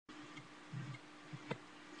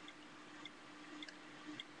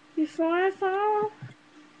before I fall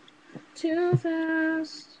too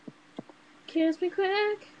fast. Kiss me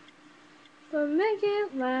quick, but make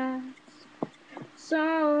it last,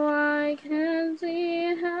 so I can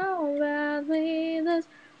see how badly this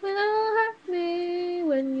will hurt me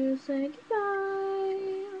when you say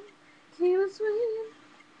goodbye. Keep it sweet,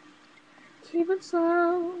 keep it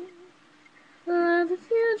slow, let the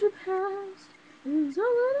future pass and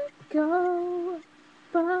don't let it go.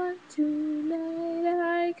 But tonight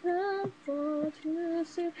I come for to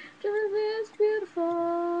see just this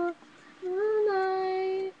beautiful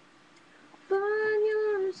moonlight. But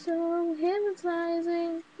you're so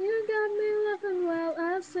hypnotizing. You got me laughing while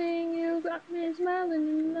I sing. You got me smiling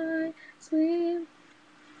in my sleep.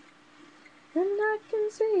 And I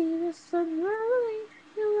can see the sun rising.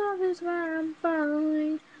 Your love is where I'm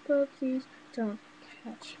falling. But please don't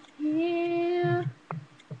catch me.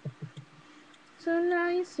 So now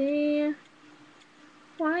you see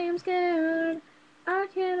why I'm scared. I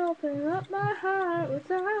can't open up my heart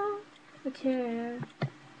without a care.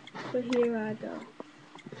 But here I go.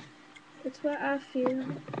 It's what I feel.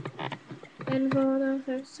 And for the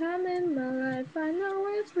first time in my life, I know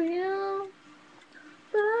it's real.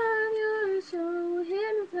 But you're so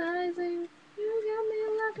hypnotizing. You got me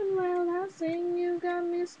laughing while I sing. You got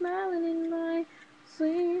me smiling in my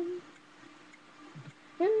sleep.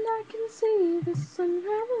 And I can see the sun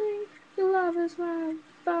unraveling. Your love is where I'm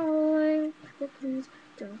falling. But please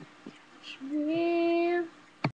don't catch me.